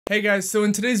Hey guys, so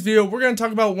in today's video, we're going to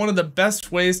talk about one of the best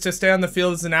ways to stay on the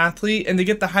field as an athlete and to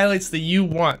get the highlights that you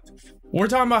want. We're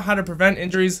talking about how to prevent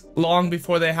injuries long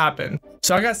before they happen.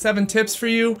 So I got 7 tips for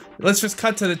you. Let's just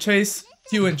cut to the chase.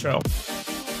 Cue intro.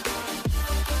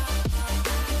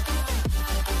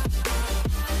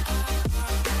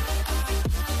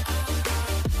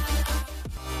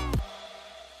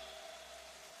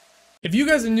 If you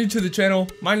guys are new to the channel,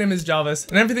 my name is Jaavis,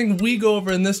 and everything we go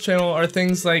over in this channel are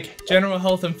things like general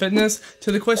health and fitness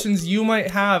to the questions you might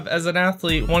have as an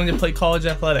athlete wanting to play college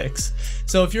athletics.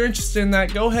 So if you're interested in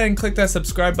that, go ahead and click that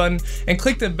subscribe button and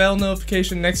click the bell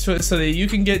notification next to it so that you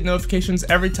can get notifications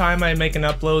every time I make an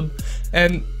upload.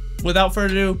 And without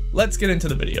further ado, let's get into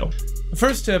the video. The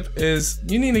first tip is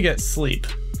you need to get sleep.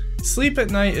 Sleep at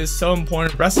night is so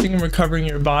important. Resting and recovering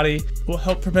your body will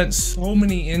help prevent so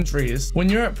many injuries. When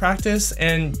you're at practice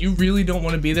and you really don't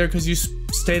want to be there because you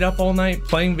stayed up all night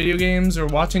playing video games or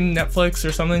watching Netflix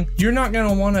or something, you're not going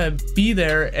to want to be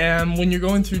there, and when you're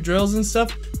going through drills and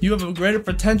stuff, you have a greater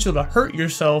potential to hurt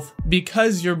yourself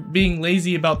because you're being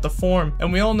lazy about the form.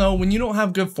 And we all know when you don't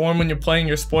have good form when you're playing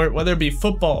your sport, whether it be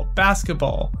football,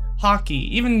 basketball,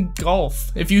 hockey, even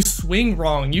golf, if you swing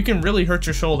wrong, you can really hurt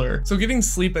your shoulder. So getting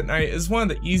sleep at night is one of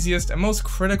the easiest and most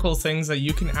critical things that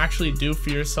you can actually do for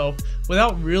yourself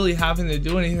without really having to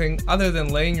do anything other than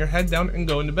laying your head down and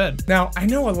going to bed. Now, I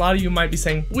know a lot of you might be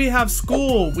saying, we have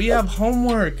school, we have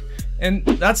homework, and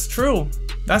that's true.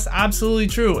 That's absolutely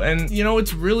true. And you know,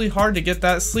 it's really hard to get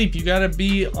that sleep. You gotta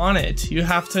be on it. You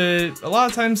have to, a lot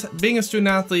of times being a student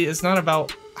athlete is not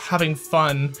about having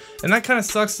fun, and that kind of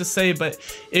sucks to say, but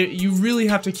you really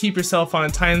have to keep yourself on a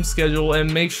time schedule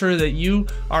and make sure that you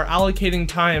are allocating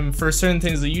time for certain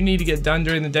things that you need to get done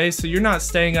during the day, so you're not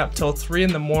staying up till 3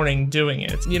 in the morning doing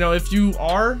it. You know, if you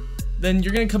are, then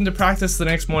you're gonna come to practice the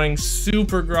next morning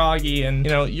super groggy, and you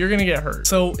know, you're gonna get hurt.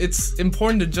 So it's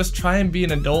important to just try and be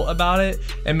an adult about it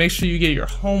and make sure you get your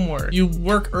homework. You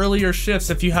work earlier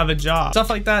shifts if you have a job. Stuff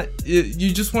like that,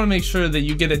 you just wanna make sure that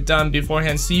you get it done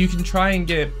beforehand so you can try and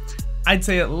get, I'd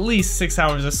say, at least 6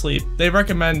 hours of sleep. They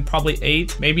recommend probably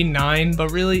 8, maybe 9,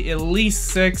 but really at least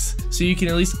 6 so you can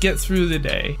at least get through the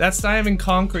day. That's not even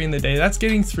conquering the day, that's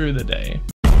getting through the day.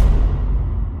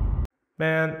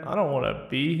 Man, I don't want to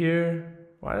be here.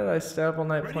 Why did I stay up all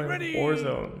night playing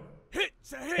Warzone?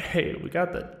 Hey, we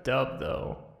got the dub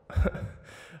though.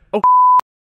 Oh.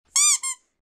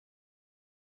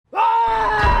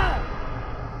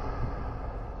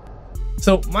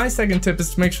 So my second tip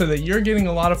is to make sure that you're getting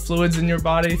a lot of fluids in your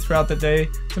body throughout the day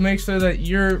to make sure that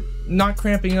you're not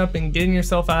cramping up and getting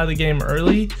yourself out of the game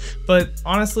early. But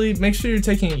honestly, make sure you're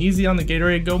taking it easy on the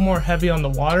Gatorade. Go more heavy on the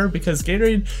water because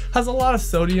Gatorade has a lot of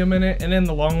sodium in it, and in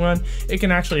the long run, it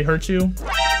can actually hurt you.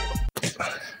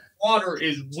 Water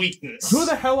is weakness. Who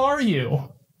the hell are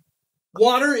you?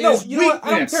 Water is weakness. You know what?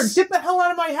 I don't care. Get the hell out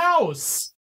of my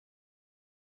house.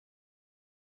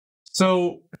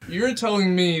 So you're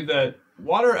telling me that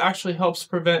water actually helps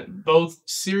prevent both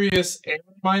serious and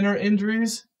minor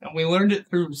injuries, and we learned it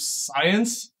through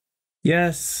science?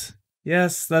 Yes,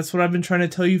 that's what I've been trying to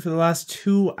tell you for the last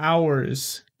 2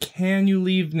 hours. Can you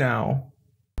leave now?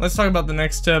 Let's talk about the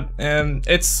next tip, and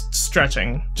it's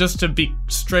stretching. Just to be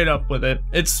straight up with it,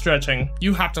 it's stretching.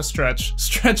 You have to stretch.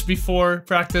 Stretch before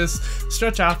practice,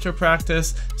 stretch after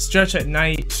practice, stretch at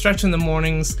night, stretch in the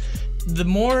mornings. The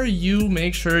more you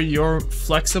make sure you're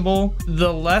flexible,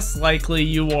 the less likely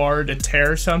you are to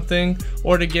tear something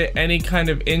or to get any kind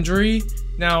of injury.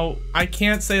 Now, I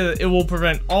can't say that it will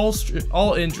prevent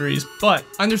all injuries, but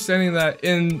understanding that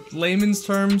in layman's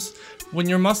terms, when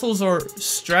your muscles are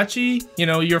stretchy, you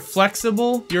know, you're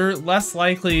flexible, you're less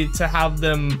likely to have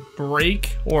them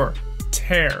break or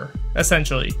tear,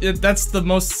 essentially. That's the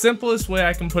most simplest way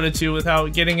I can put it to you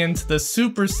without getting into the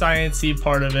super sciencey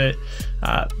part of it.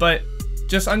 But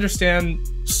just understand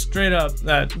straight up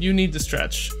that you need to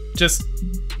stretch. Just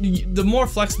the more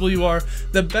flexible you are,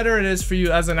 the better it is for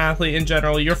you as an athlete in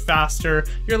general. You're faster,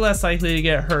 you're less likely to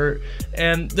get hurt,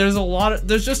 and there's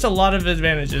just a lot of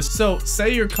advantages. So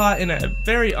say you're caught in a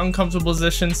very uncomfortable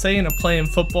position, say in a play in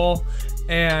football,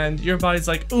 and your body's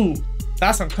like, ooh,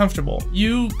 that's uncomfortable.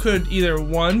 You could either,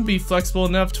 one, be flexible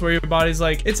enough to where your body's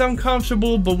like, it's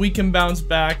uncomfortable, but we can bounce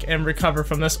back and recover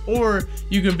from this, or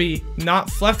you could be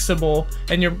not flexible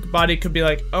and your body could be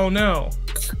like, oh no,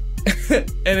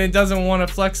 and it doesn't want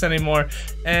to flex anymore,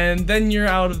 and then you're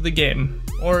out of the game,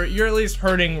 or you're at least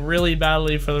hurting really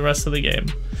badly for the rest of the game.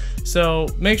 So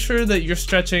make sure that you're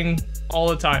stretching all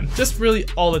the time, just really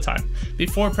all the time,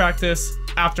 before practice,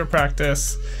 after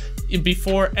practice.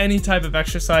 before any type of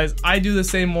exercise. I do the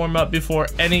same warm-up before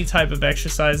any type of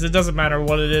exercise. It doesn't matter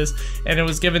what it is, and it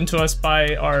was given to us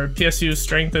by our PSU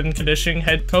strength and conditioning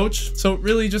head coach. So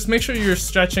really just make sure you're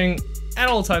stretching at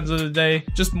all times of the day,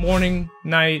 just morning,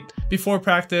 night, before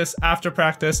practice, after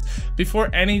practice,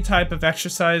 before any type of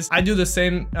exercise. I do the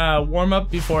same warm-up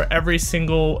before every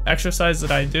single exercise that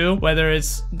I do, whether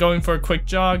it's going for a quick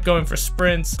jog, going for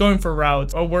sprints, going for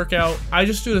routes, or workout. I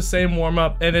just do the same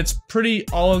warm-up, and it's pretty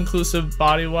all-inclusive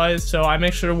body-wise, so I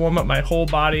make sure to warm up my whole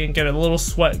body and get a little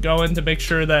sweat going to make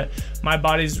sure that my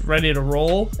body's ready to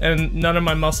roll and none of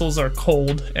my muscles are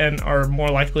cold and are more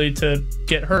likely to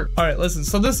get hurt. All right, listen,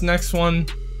 so this next one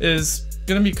is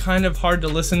gonna be kind of hard to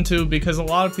listen to because a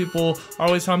lot of people are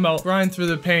always talking about grind through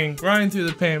the pain, grind through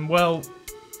the pain. Well,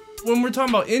 when we're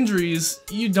talking about injuries,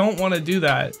 you don't want to do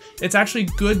that. It's actually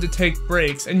good to take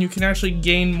breaks, and you can actually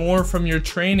gain more from your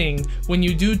training when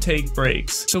you do take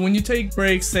breaks. So when you take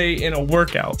breaks, say in a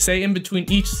workout, say in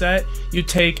between each set, you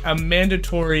take a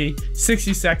mandatory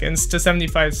 60 seconds to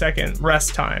 75-second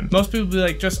rest time. Most people be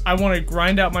like, I want to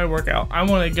grind out my workout, I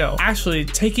want to go. Actually,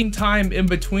 taking time in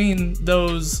between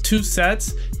those two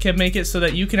sets can make it so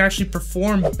that you can actually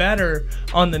perform better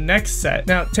on the next set.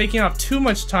 Now, taking off too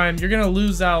much time, you're gonna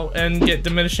lose out and get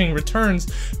diminishing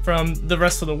returns from the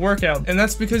rest of the workout, and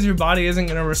that's because your body isn't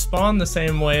going to respond the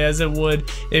same way as it would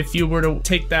if you were to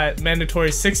take that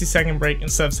mandatory 60-second break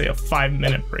instead of, say, a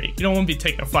 5-minute break. You don't want to be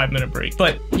taking a 5-minute break,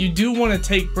 but you do want to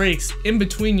take breaks in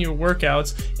between your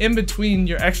workouts, in between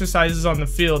your exercises on the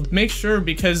field. Make sure,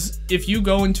 because if you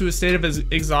go into a state of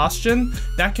exhaustion,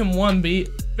 that can, one, be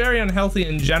very unhealthy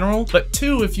in general, but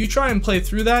two, if you try and play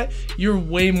through that, you're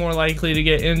way more likely to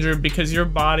get injured because your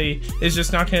body is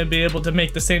just not going to be able to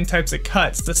make the same types of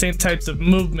cuts, the same types of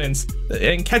movements,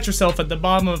 and catch yourself at the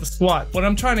bottom of a squat. What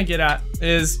I'm trying to get at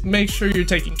is make sure you're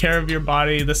taking care of your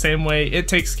body the same way it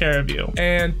takes care of you.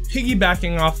 And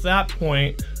piggybacking off that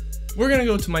point, we're going to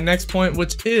go to my next point,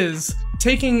 which is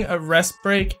taking a rest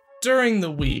break during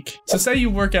the week. So say you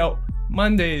work out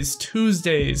Mondays,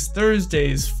 Tuesdays,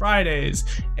 Thursdays, Fridays,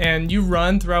 and you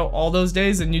run throughout all those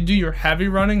days and you do your heavy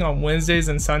running on Wednesdays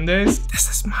and Sundays. This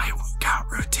is my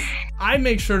workout routine. I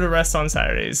make sure to rest on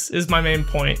Saturdays is my main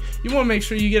point. You want to make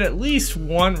sure you get at least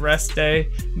one rest day,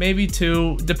 maybe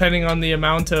two, depending on the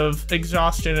amount of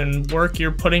exhaustion and work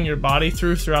you're putting your body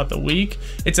throughout the week.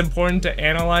 It's important to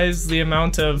analyze the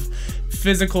amount of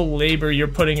physical labor you're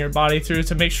putting your body through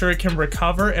to make sure it can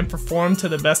recover and perform to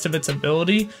the best of its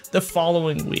ability the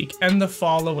following week and the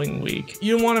following week.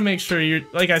 You want to make sure you're,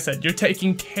 like I said, you're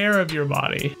taking care of your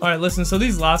body. All right, listen, so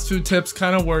these last two tips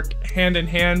kind of work hand in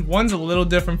hand. One's a little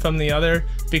different from the other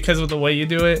because of the way you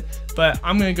do it, but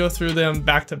I'm going to go through them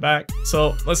back to back.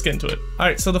 So let's get into it. All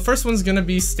right, so the first one's going to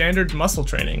be standard muscle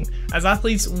training. As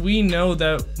athletes, we know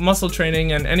that muscle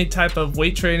training and any type of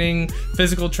weight training,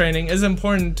 physical training is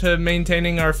important to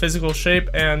maintaining our physical shape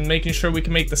and making sure we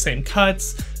can make the same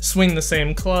cuts, swing the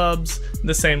same clubs,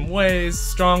 the same ways,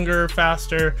 stronger,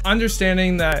 faster.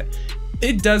 Understanding that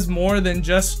it does more than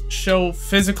just show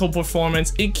physical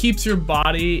performance. It keeps your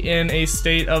body in a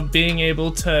state of being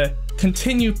able to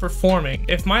continue performing.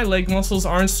 If my leg muscles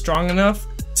aren't strong enough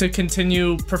to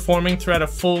continue performing throughout a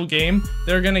full game,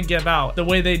 they're gonna give out. The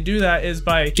way they do that is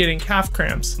by getting calf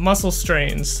cramps, muscle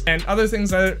strains, and other things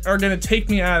that are gonna take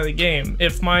me out of the game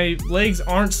if my legs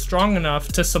aren't strong enough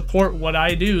to support what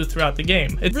I do throughout the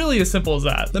game. It's really as simple as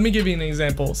that. Let me give you an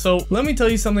example. So let me tell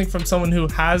you something from someone who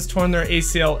has torn their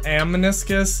ACL and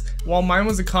meniscus. While mine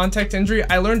was a contact injury,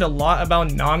 I learned a lot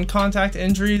about non-contact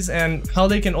injuries and how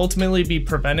they can ultimately be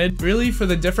prevented. Really, for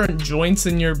the different joints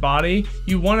in your body,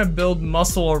 you wanna build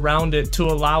muscle around it to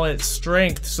allow it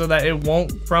strength so that it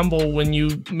won't crumble when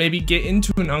you maybe get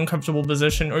into an uncomfortable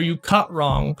position or you cut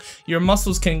wrong. Your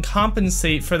muscles can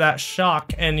compensate for that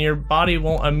shock and your body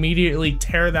won't immediately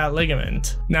tear that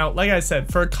ligament. Now, like I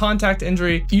said, for a contact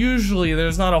injury, usually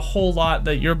there's not a whole lot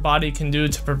that your body can do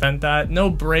to prevent that. No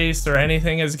brace or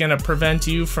anything is going to prevent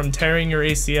you from tearing your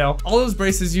ACL. All those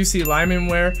braces you see linemen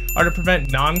wear are to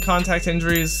prevent non-contact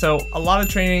injuries, so a lot of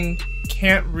training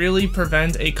can't really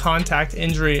prevent a contact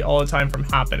injury all the time from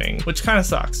happening, which kind of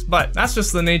sucks, but that's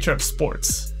just the nature of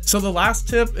sports. So the last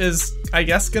tip is, I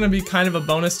guess, going to be kind of a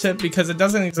bonus tip because it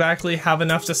doesn't exactly have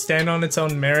enough to stand on its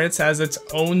own merits as its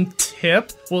own tip.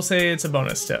 tip, we'll say it's a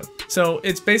bonus tip. So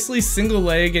it's basically single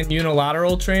leg and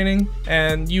unilateral training,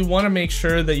 and you want to make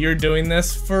sure that you're doing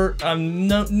this for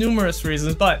numerous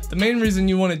reasons, but the main reason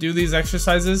you want to do these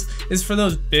exercises is for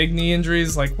those big knee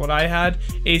injuries like what I had,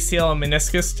 ACL and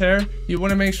meniscus tear. You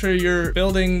want to make sure you're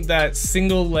building that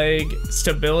single leg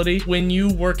stability. When you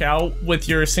work out with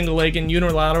your single leg and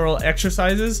unilateral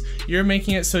exercises, you're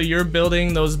making it so you're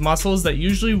building those muscles that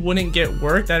usually wouldn't get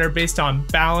work, that are based on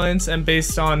balance and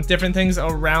based on different things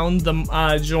around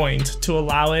the joint to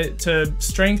allow it to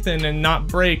strengthen and not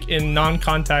break in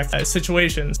non-contact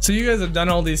situations. So you guys have done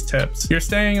all these tips, you're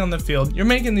staying on the field, you're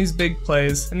making these big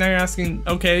plays, and now you're asking,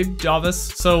 okay, Jaavis,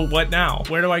 so what now?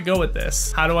 Where do I go with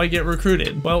this? How do I get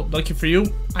recruited? Well, lucky for you,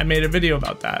 I made a video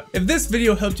about that. If this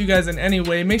video helped you guys in any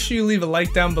way, make sure you leave a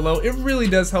like down below. It really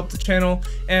does help the channel,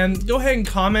 and go ahead and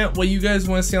comment what you guys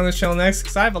want to see on the channel next,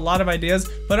 because I have a lot of ideas,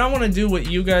 but I want to do what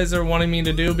you guys are wanting me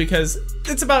to do because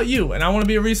it's about you and I want to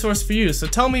be a resource for you. So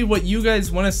tell me what you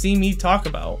guys want to see me talk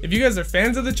about. If you guys are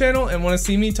fans of the channel and want to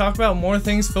see me talk about more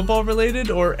things football related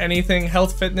or anything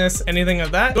health, fitness, anything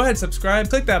of that, go ahead, subscribe,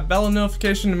 click that bell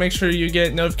notification to make sure you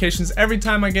get notifications every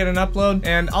time I get an upload,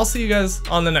 and I'll see you guys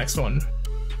on the next one.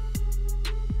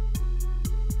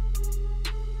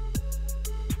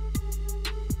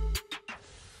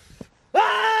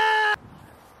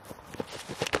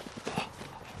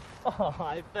 Oh,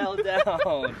 I fell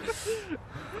down.